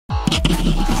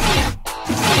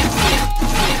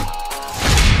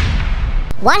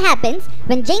What happens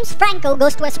when James Franco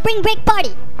goes to a spring break party?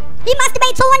 He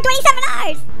masturbates for 127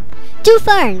 hours! Two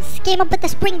Ferns came up with a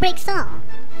spring break song.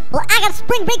 Well, I got a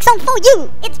spring break song for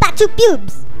you! It's about two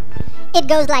pubes! It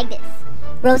goes like this.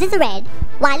 Roses are red,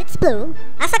 violets blue.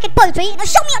 I suck at poetry, now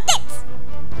show me your tits!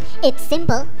 It's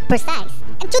simple, precise,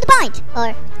 and to the point,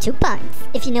 or 2 points,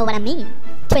 if you know what I mean.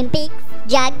 Twin Peaks,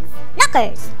 jugs,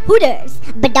 knockers, hooters,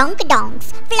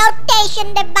 badonkadonks,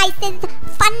 flotation devices,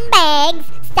 fun bags,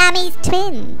 Sammy's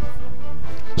twins.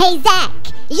 Hey Zach,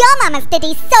 your mama's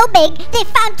titty's so big they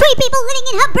found 3 people living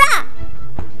in her bra.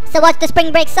 So watch the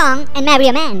spring break song and marry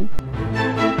a man.